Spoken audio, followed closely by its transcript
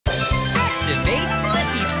Activate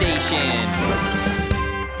Blippi Station!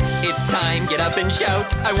 It's time, get up and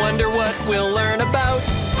shout. I wonder what we'll learn about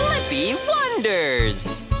Blippi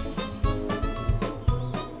Wonders!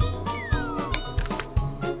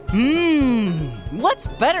 What's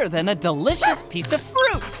better than a delicious piece of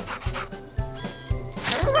fruit?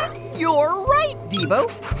 You're right,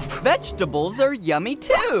 Debo. Vegetables are yummy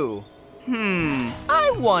too.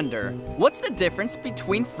 I wonder, what's the difference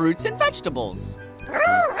between fruits and vegetables?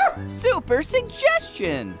 Super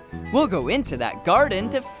suggestion! We'll go into that garden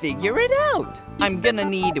to figure it out. I'm gonna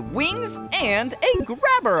need wings and a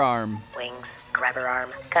grabber arm. Wings, grabber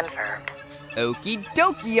arm, confirmed. Okie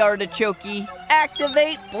dokie, artichoke.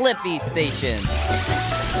 Activate Blippi Station.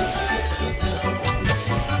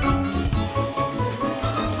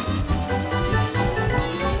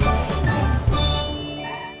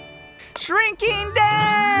 Shrinking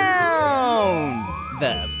down!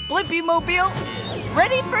 The Blippi Mobile is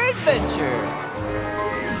ready for adventure.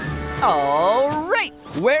 All right,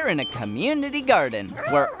 we're in a community garden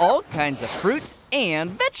where all kinds of fruits and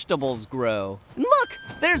vegetables grow. And look,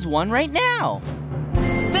 there's one right now.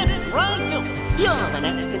 Step right up. You're the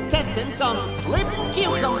next contestants on Slim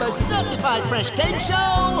Cucumber's Certified Fresh Game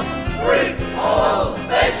Show. Fruit or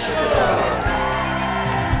vegetable?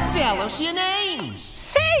 Tell us your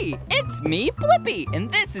names. Hey, it's me, Blippi,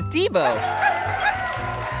 and this is Debo.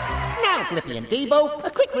 Now, Blippi and Debo, a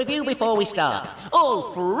quick review before we start. All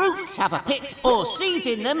fruits have a pit or seeds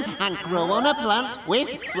in them and grow on a plant with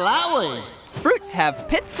flowers. Fruits have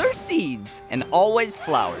pits or seeds, and always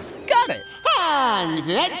flowers. Got it. And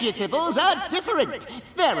vegetables are different.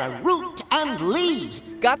 There are root and leaves.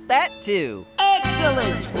 Got that too.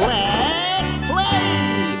 Excellent. Let's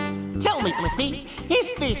play. Tell me, Blippi,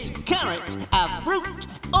 is this carrot a fruit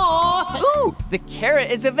or... Ooh, the carrot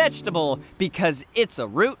is a vegetable because it's a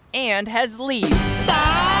root and has leaves.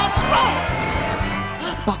 That's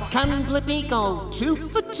right! But can Blippi go 2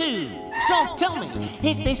 for 2? So tell me,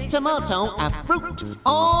 is this tomato a fruit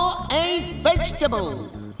or a vegetable?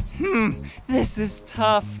 This is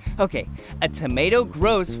tough. Okay, a tomato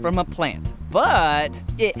grows from a plant, but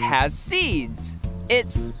it has seeds.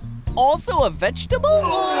 It's also a vegetable?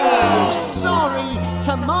 Oh, sorry.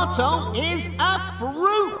 Tomato is a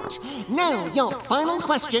fruit. Now, your final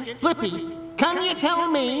question, Blippi. Can you tell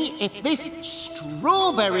me if this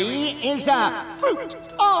strawberry is a fruit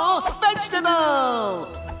or vegetable?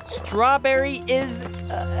 Strawberry is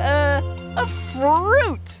a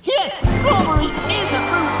fruit. Yes, strawberry is a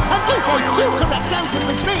fruit, and you gave 2 correct answers,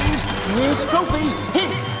 which means this trophy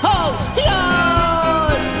is all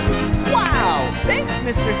yours! Wow, thanks,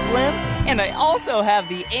 Mr. Slim. And I also have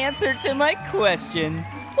the answer to my question.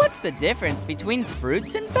 What's the difference between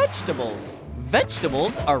fruits and vegetables?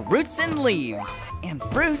 Vegetables are roots and leaves, and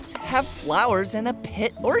fruits have flowers and a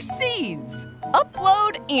pit or seeds.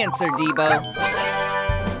 Upload answer, Debo.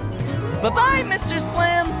 Bye-bye, Mr.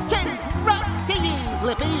 Slim. Congrats to you,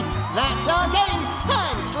 Blippi. That's our game.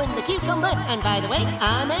 I'm Slim the Cucumber, and by the way,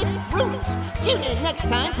 I'm a fruit. Tune in next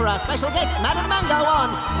time for our special guest, Madam Mango,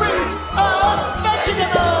 on Fruit or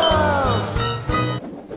Vegetable.